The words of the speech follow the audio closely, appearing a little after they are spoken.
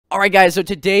Alright guys, so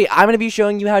today I'm going to be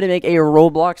showing you how to make a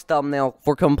Roblox thumbnail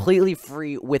for completely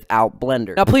free without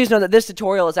Blender. Now please know that this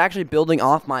tutorial is actually building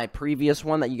off my previous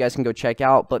one that you guys can go check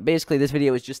out, but basically this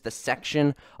video is just the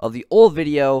section of the old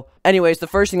video. Anyways, the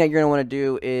first thing that you're going to want to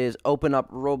do is open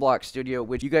up Roblox Studio,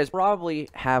 which you guys probably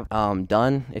have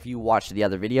done if you watched the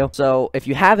other video. So if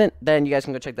you haven't, then you guys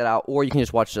can go check that out, or you can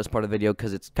just watch this part of the video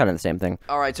because it's kind of the same thing.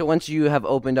 Alright, so once you have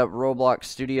opened up Roblox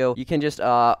Studio, you can just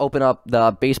open up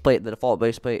the base plate, the default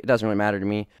base plate. It doesn't really matter to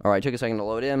me. Alright, took a second to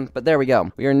load in, but there we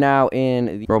go. We are now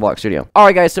in the Roblox Studio.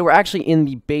 Alright guys, so we're actually in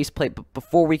the base plate, but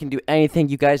before we can do anything,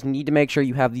 you guys need to make sure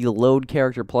you have the load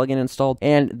character plugin installed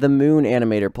and the moon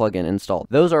animator plugin installed.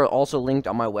 Those are also linked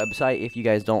on my website if you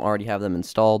guys don't already have them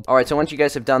installed. Alright, so once you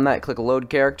guys have done that, click load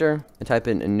character and type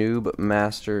in noob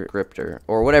master scripter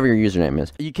or whatever your username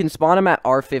is. You can spawn them at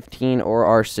R15 or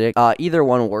R6. Either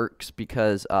one works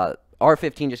because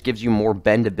R15 just gives you more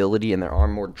bendability and there are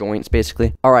more joints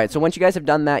basically. Alright, so once you guys have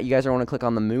done that, you guys are want to click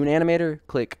on the moon animator,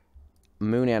 click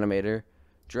moon animator,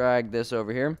 drag this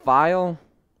over here, file,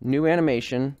 new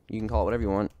animation, you can call it whatever you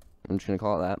want. I'm just going to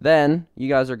call it that. Then, you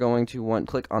guys are going to want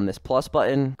to click on this plus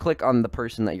button, click on the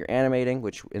person that you're animating,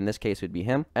 which in this case would be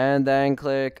him, and then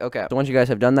click OK. So once you guys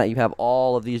have done that, you have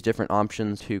all of these different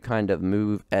options to kind of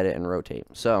move, edit, and rotate.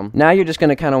 So, now you're just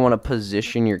going to kind of want to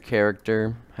position your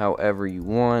character however you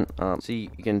want. See,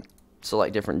 you can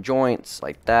select different joints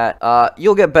like that.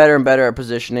 You'll get better and better at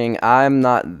positioning. I'm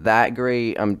not that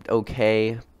great. I'm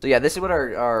okay. So yeah, this is what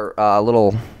our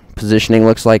little positioning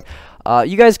looks like.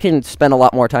 You guys can spend a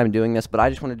lot more time doing this, but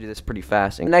I just want to do this pretty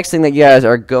fast. And the next thing that you guys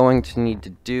are going to need to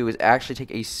do is actually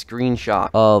take a screenshot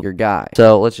of your guy.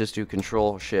 So let's just do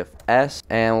Control Shift S,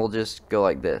 and we'll just go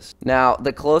like this. Now,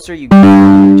 the closer you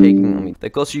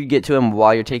get to him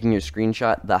while you're taking your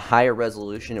screenshot, the higher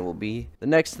resolution it will be. The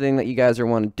next thing that you guys are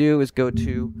want to do is go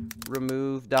to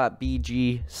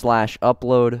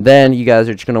remove.bg/upload. Then you guys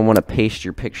are just going to want to paste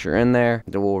your picture in there.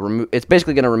 It will remove. It's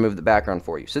basically going to remove the background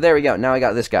for you. So there we go. Now I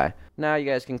got this guy. Now you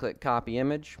guys can click copy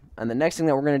image, and the next thing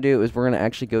that we're going to do is we're going to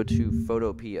actually go to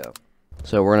Photopea.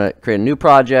 So we're going to create a new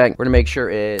project. We're going to make sure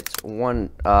it's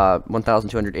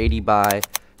 1280 by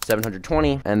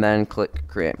 720, and then click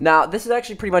create. Now this is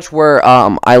actually pretty much where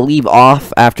I leave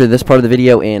off after this part of the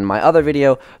video in my other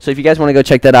video, so if you guys want to go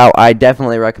check that out, I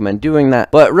definitely recommend doing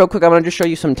that. But real quick, I'm going to just show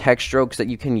you some text strokes that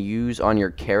you can use on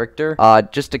your character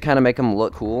just to kind of make them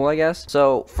look cool, I guess.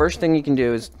 So first thing you can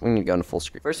do is, we need to go into full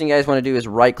screen. First thing you guys want to do is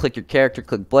right click your character,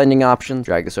 click blending options,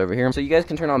 drag this over here, so you guys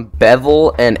can turn on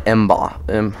bevel and emboss.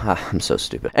 I'm so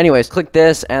stupid. Anyways, click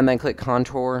this and then click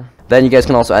contour. Then you guys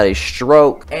can also add a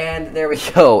stroke, and there we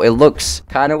go. It looks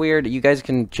kind of weird. You guys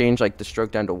can change like the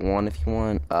stroke down to 1 if you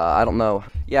want. I don't know.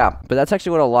 Yeah, but that's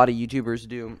actually what a lot of YouTubers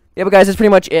do. Yeah, but guys, that's pretty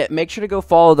much it. Make sure to go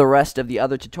follow the rest of the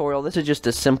other tutorial. This is just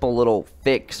a simple little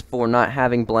fix for not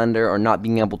having Blender or not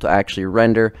being able to actually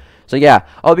render. So yeah,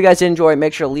 I hope you guys enjoy.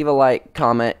 Make sure to leave a like,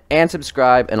 comment, and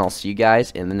subscribe, and I'll see you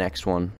guys in the next one.